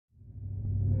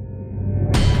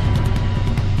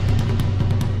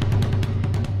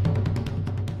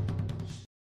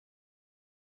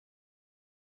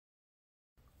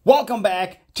Welcome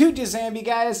back to Jazamby,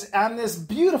 guys. On this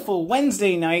beautiful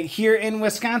Wednesday night here in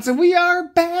Wisconsin, we are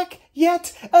back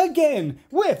yet again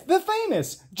with the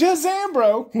famous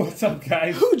JAZAM-BRO. What's up,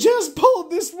 guys? Who just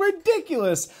pulled this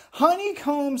ridiculous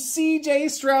honeycomb CJ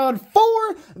Stroud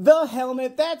for the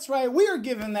helmet. That's right, we are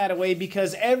giving that away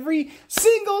because every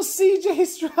single CJ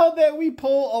Stroud that we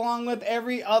pull, along with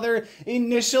every other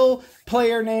initial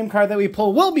player name card that we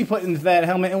pull, will be put into that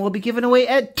helmet and will be given away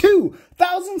at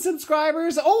 2,000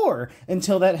 subscribers or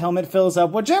until that helmet fills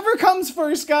up. Whichever comes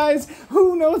first, guys.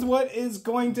 Who knows what is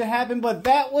going to happen, but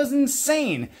that was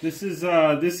insane. This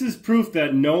is proof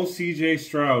that no CJ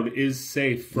Stroud is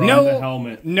safe from the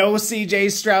helmet. No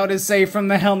CJ Stroud is safe from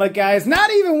the helmet, guys.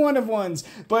 Not even one of ones.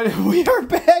 But we are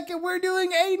back and we're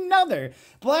doing another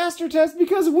blaster test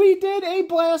because we did a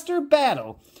blaster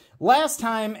battle last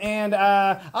time and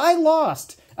I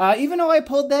lost. Even though I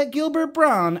pulled that Gilbert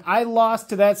Brown, I lost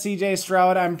to that CJ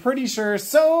Stroud, I'm pretty sure.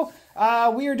 So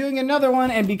we are doing another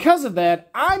one, and because of that,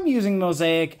 I'm using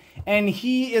Mosaic, and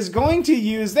he is going to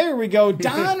use, there we go,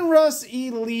 Donruss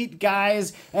Elite,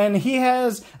 guys, and he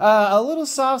has a little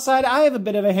soft side. I have a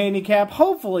bit of a handicap.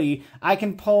 Hopefully, I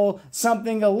can pull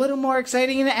something a little more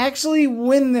exciting and actually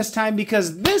win this time,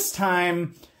 because this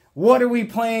time, what are we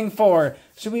playing for?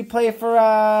 Should we play for,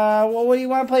 what do you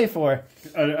want to play for?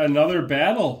 Another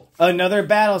battle. Another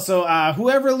battle. So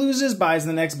whoever loses buys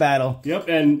the next battle. Yep,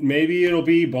 and maybe it'll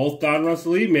be both Donruss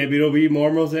Elite, maybe it'll be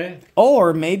more Mosaic.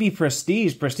 Or maybe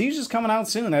Prestige. Prestige is coming out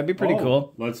soon. That'd be pretty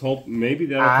cool. Let's hope maybe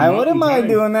that'll I wouldn't mind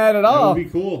doing that at all. That would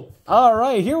be cool. All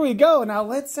right, here we go. Now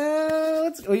let's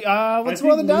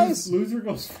roll the dice. Loser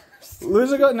goes first.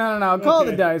 Loser go. No. Call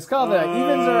the dice. Call the dice.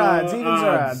 Evens or odds? Evens or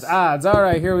odds? Odds. All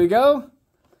right, here we go.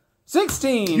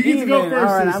 16. You get to go first.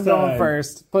 All right, I'm going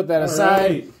first. Put that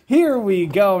aside. Right. Here we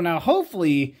go. Now,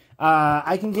 hopefully,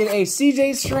 I can get a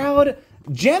CJ Stroud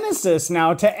Genesis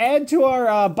now to add to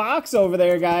our box over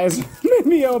there, guys.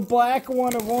 Maybe a black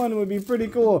 1 of 1 would be pretty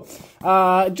cool.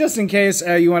 Just in case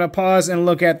you want to pause and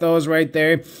look at those right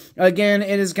there. Again,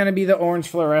 it is going to be the orange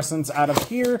fluorescence out of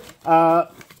here.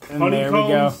 And there we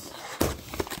go.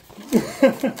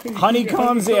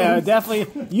 Honeycombs, yeah,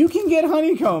 definitely. You can get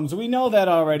honeycombs. We know that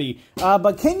already.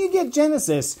 But can you get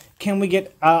Genesis? Can we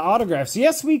get autographs?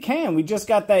 Yes, we can. We just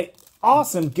got that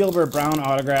awesome Gilbert Brown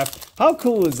autograph. How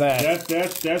cool is that?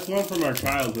 That's one from our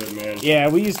childhood, man. Yeah,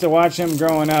 we used to watch him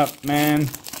growing up, man.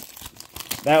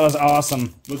 That was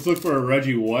awesome. Let's look for a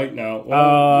Reggie White now.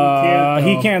 Well,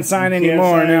 he can't sign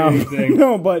anymore now.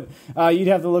 No, but you'd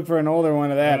have to look for an older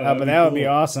one of that. But that would be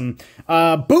awesome.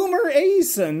 Boomer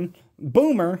Eason.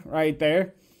 Boomer right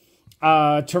there.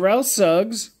 Terrell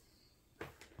Suggs.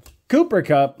 Cooper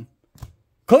Kupp.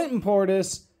 Clinton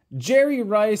Portis. Jerry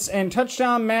Rice, and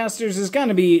Touchdown Masters is going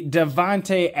to be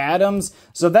Devontae Adams.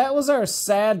 So that was our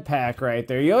sad pack right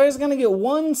there. You're always going to get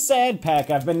one sad pack.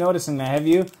 I've been noticing that. Have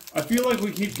you? I feel like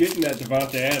we keep getting that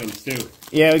Devontae Adams, too.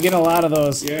 Yeah, we get a lot of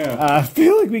those. Yeah. I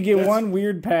feel like we get one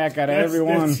weird pack out of every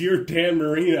one. That's your Dan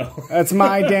Marino. That's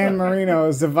my Dan Marino,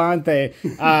 is Devontae.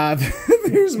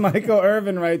 There's Michael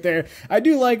Irvin right there. I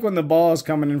do like when the ball is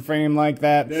coming in frame like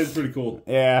that. That's pretty cool.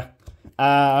 Yeah.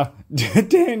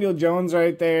 Daniel Jones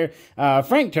right there.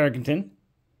 Frank Turkington.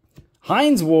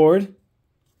 Hines Ward.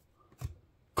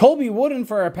 Colby Wooden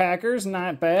for our Packers.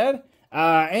 Not bad.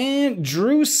 And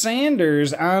Drew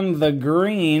Sanders on the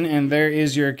green. And there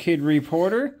is your kid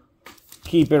reporter.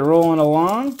 Keep it rolling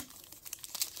along.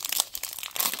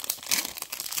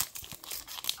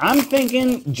 I'm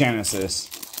thinking Genesis.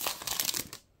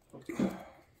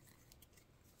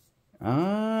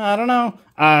 I don't know.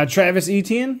 Travis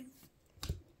Etienne.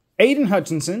 Aiden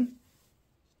Hutchinson.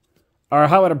 Or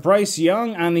how about a Bryce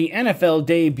Young on the NFL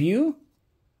debut?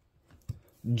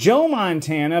 Joe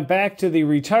Montana, back to the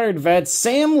retired vet.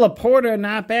 Sam Laporta,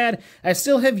 not bad. I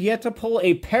still have yet to pull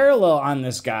a parallel on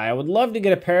this guy. I would love to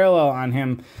get a parallel on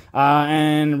him.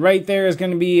 And right there is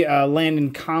going to be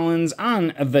Landon Collins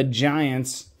on the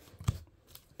Giants.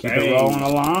 Keep it rolling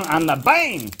along on the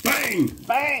bang! Bang!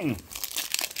 Bang!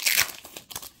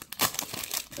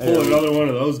 Pull another one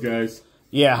of those guys.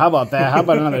 Yeah, how about that? How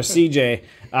about another CJ?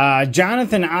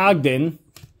 Jonathan Ogden,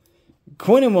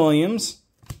 Quinnen Williams,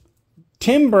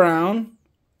 Tim Brown,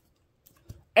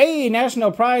 a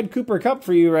National Pride Cooper Kupp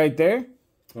for you right there.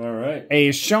 All right.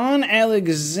 A Sean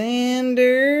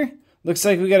Alexander. Looks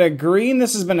like we got a green.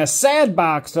 This has been a sad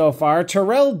box so far.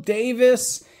 Terrell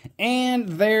Davis. And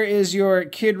there is your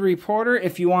kid reporter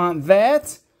if you want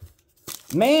that.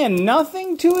 Man,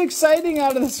 nothing too exciting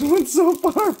out of this one so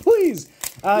far, please.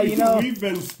 We've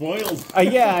been spoiled.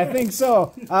 Yeah, I think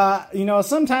so.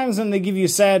 Sometimes when they give you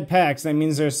sad packs, that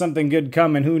means there's something good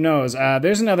coming. Who knows?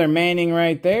 There's another Manning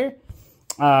right there.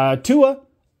 Tua.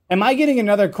 Am I getting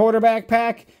another quarterback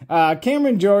pack?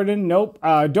 Cameron Jordan. Nope.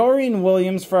 Dorian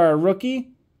Williams for our rookie.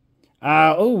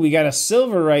 Oh, we got a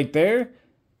silver right there.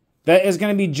 That is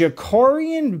going to be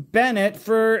Jacorian Bennett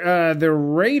for the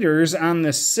Raiders on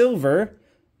the silver.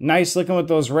 Nice looking with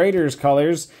those Raiders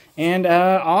colors. And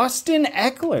Austin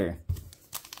Eckler.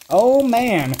 Oh,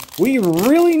 man. We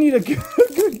really need a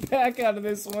good pack out of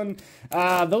this one.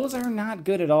 Those are not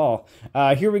good at all.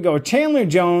 Here we go. Chandler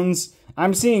Jones.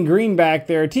 I'm seeing green back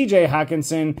there. TJ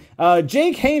Hawkinson.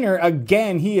 Jake Haener,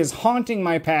 again, he is haunting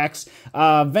my packs.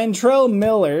 Ventrell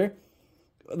Miller.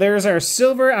 There's our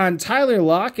silver on Tyler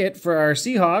Lockett for our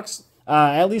Seahawks.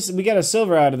 At least we got a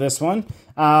silver out of this one.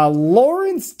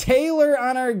 Lawrence Taylor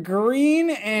on our green.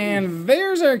 And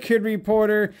there's our kid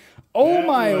reporter. Oh,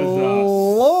 my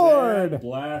Lord.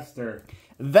 Blaster.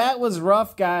 That was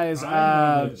rough, guys.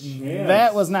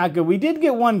 That was not good. We did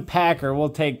get one Packer. We'll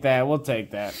take that. We'll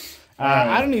take that.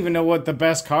 Right. I don't even know what the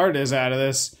best card is out of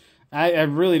this. I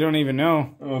really don't even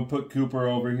know. I'm going to put Cooper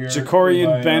over here.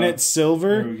 Jacorian Bennett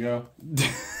silver. There we go.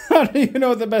 I don't even know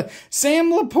what the best.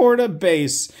 Sam Laporta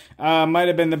base might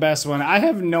have been the best one. I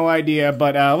have no idea,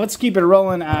 but let's keep it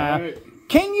rolling. Right.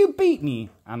 Can you beat me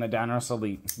on the Donruss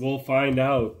Elite? We'll find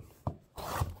out.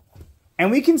 And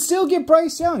we can still get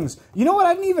Bryce Young's. You know what?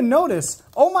 I didn't even notice.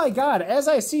 Oh, my God. As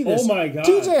I see this. Oh, my God.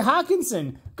 TJ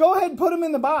Hawkinson. Go ahead and put him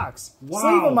in the box. Wow.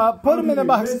 Sleeve him up. Put him in the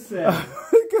box.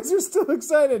 Because we're still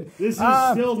excited. This is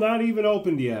still not even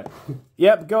opened yet.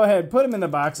 Yep. Go ahead. Put him in the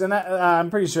box. And that, I'm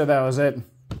pretty sure that was it.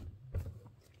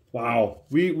 Wow.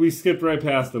 We skipped right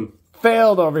past him.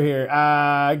 Failed over here.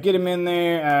 Get him in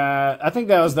there. I think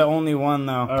that was the only one,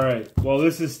 though. All right. Well,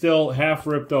 this is still half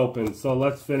ripped open, so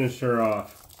let's finish her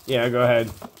off. Yeah, go ahead.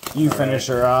 You finish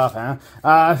her off, huh?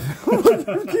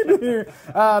 Keep it here.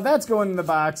 That's going in the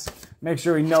box. Make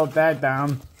sure we note that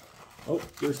down. Oh,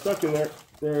 they're stuck in there.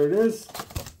 There it is.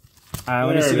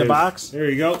 Let me see the box. There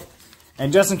you go.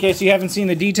 And just in case you haven't seen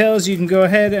the details, you can go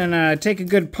ahead and take a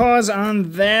good pause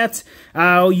on that.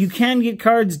 You can get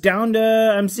cards down to,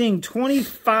 I'm seeing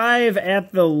 25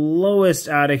 at the lowest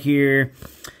out of here.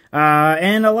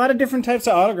 And a lot of different types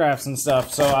of autographs and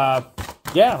stuff. So,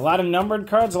 yeah, a lot of numbered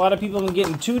cards. A lot of people have been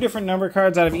getting 2 different number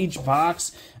cards out of each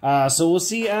box. So we'll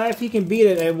see if he can beat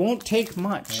it. It won't take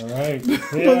much. All right. Yeah,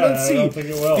 but let's see. I don't think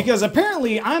it will. Because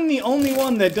apparently I'm the only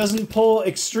one that doesn't pull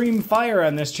extreme fire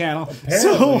on this channel. Apparently.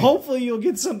 So hopefully you'll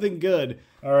get something good.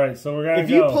 All right, so we're gonna If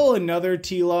you pull another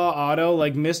T-Law auto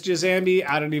like Miss Jazamby,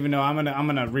 I don't even know. I'm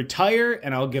gonna retire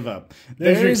and I'll give up.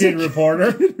 There's your kid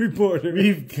reporter. reporter.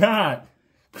 We've got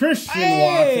Christian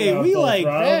Watson. Hey, we like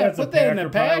that. that. Put that in the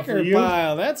Packer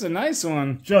pile. That's a nice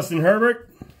one. Justin Herbert.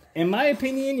 In my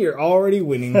opinion, you're already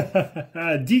winning.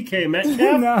 DK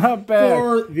Metcalf. Not bad.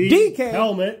 For the DK.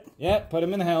 helmet. Yeah, put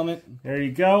him in the helmet. There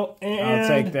you go. And I'll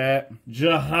take that.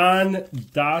 Jahan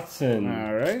Dotson.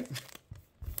 All right.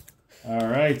 All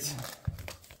right.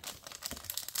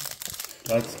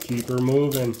 Let's keep her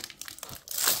moving.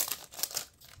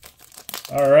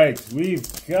 All right,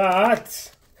 we've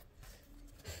got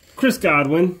Chris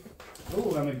Godwin.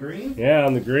 Oh, on the green? Yeah,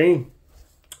 on the green.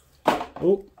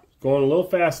 Oh, going a little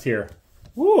fast here.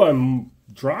 Ooh, I'm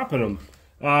dropping them.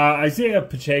 Isaiah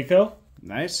Pacheco.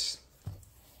 Nice.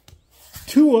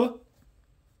 Tua.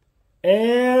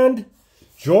 And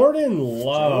Jordan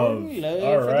Love.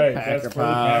 All right, that's for the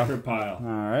Packer pile.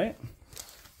 All right.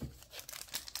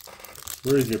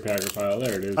 Where is your Packer pile?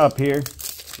 There it is. Up here.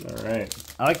 All right.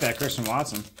 I like that Christian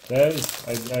Watson. That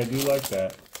is, I do like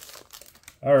that.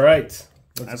 All right.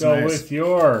 Let's go with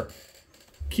your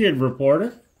kid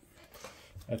reporter.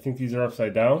 I think these are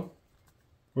upside down.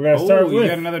 We're going to start with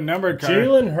got another numbered card.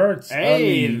 Jalen Hurts.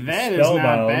 Hey, that is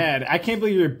not bad. I can't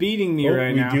believe you're beating me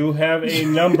right now. We do have a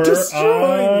number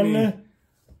on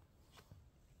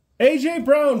A.J.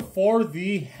 Brown for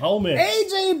the helmet.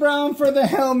 A.J. Brown for the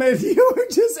helmet. You were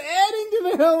just adding to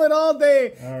the helmet all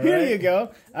day. All Here right. you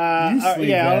go.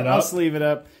 I'll sleeve it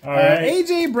up. All right.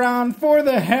 A.J. Brown for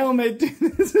the helmet.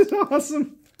 This is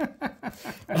awesome.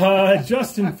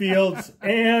 Justin Fields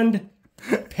and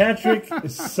Patrick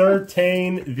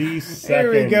Surtain the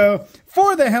second. Here we go.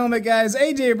 For the helmet, guys.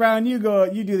 A.J. Brown, you go.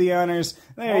 You do the honors.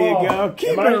 There you go.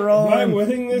 Keep it rolling. Am I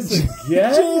winning this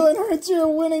again? Jalen Hurts, you're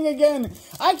winning again.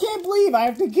 I can't believe I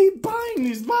have to keep buying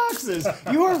these boxes.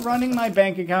 You are running my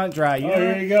bank account dry.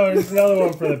 Here you go. There's another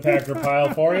one for the Packer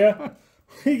pile for you.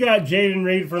 We got Jaden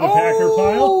Reed for the Packer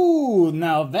pile. Oh,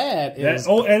 now that is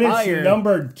and fire. It's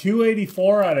numbered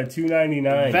 284 out of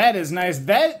 299. That is nice.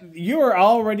 That you are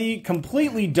already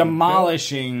completely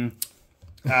demolishing.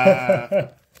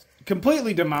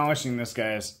 Completely demolishing this,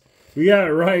 guys. We got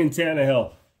Ryan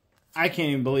Tannehill. I can't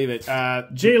even believe it.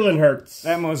 Jalen Hurts.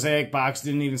 That Mosaic box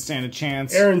didn't even stand a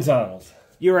chance. Aaron Donald.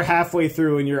 You were halfway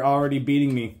through and you're already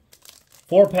beating me.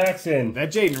 4 packs in.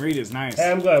 That Jaden Reed is nice.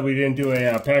 Hey, I'm glad we didn't do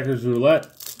a Packers roulette.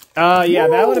 Yeah,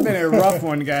 that would have been a rough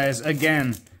one, guys.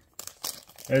 Again.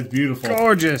 That's beautiful.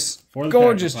 Gorgeous.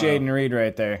 Gorgeous Jaden Reed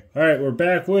right there. All right, we're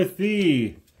back with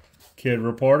the Kid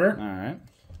Reporter. All right.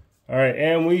 All right,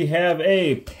 and we have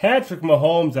a Patrick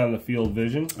Mahomes on the field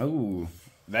vision. Oh,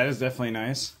 that is definitely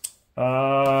nice.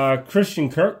 Christian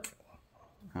Kirk.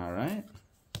 All right.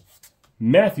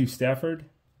 Matthew Stafford.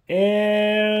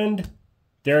 And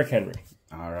Derrick Henry.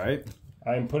 All right.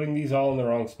 I'm putting these all in the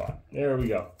wrong spot. There we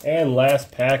go. And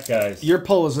last pack, guys. Your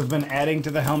pulls have been adding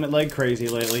to the helmet like crazy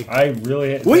lately. I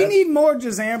really... We need more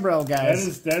JAZAM-BRO,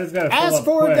 guys. That is got to Ask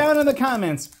for it down in the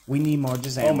comments. We need more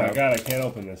JAZAM-BRO. Oh, my God. I can't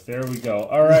open this. There we go.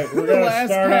 All right. We're going to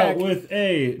start out with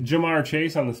a Jamar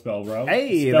Chase on the spell, bro.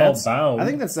 Hey, Spellbound. I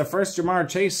think that's the first Jamar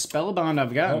Chase spellbound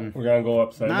I've gotten. Oh, we're going to go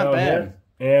upside Not down bad.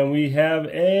 here. And we have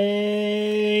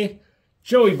a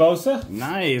Joey Bosa.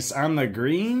 Nice. On the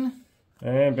green.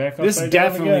 And back upside This down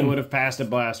definitely again. would have passed a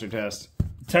blaster test.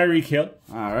 Tyreek Hill.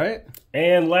 All right.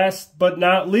 And last but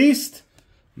not least,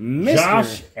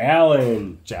 Josh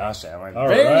Allen. Josh Allen. All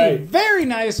very, right. very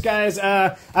nice, guys.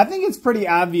 I think it's pretty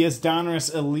obvious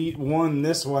Donruss Elite won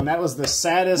this one. That was the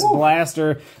saddest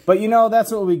blaster. But, you know,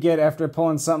 that's what we get after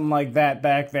pulling something like that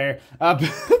back there.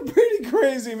 Pretty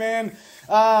crazy, man.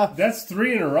 That's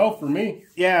 3 in a row for me.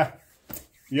 Yeah.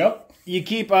 Yep. You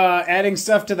keep adding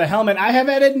stuff to the helmet. I have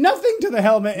added nothing to the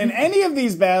helmet in any of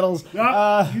these battles.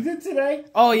 You did today?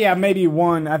 Oh, yeah, maybe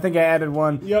one. I think I added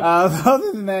one. Yep.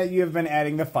 Other than that, you have been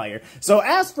adding the fire. So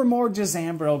ask for more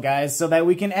JAZAM-BRO, guys, so that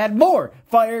we can add more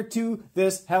fire to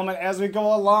this helmet as we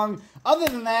go along. Other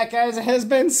than that, guys, it has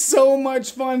been so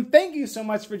much fun. Thank you so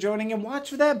much for joining, and watch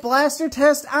for that blaster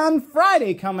test on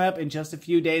Friday coming up in just a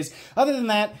few days. Other than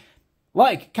that,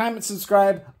 like, comment,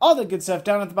 subscribe, all the good stuff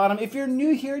down at the bottom. If you're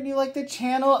new here and you like the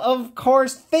channel, of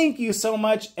course, thank you so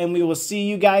much, and we will see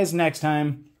you guys next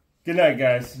time. Good night,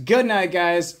 guys. Good night,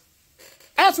 guys.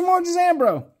 Ask for more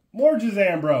JAZAM-BRO. More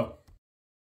JAZAM-BRO.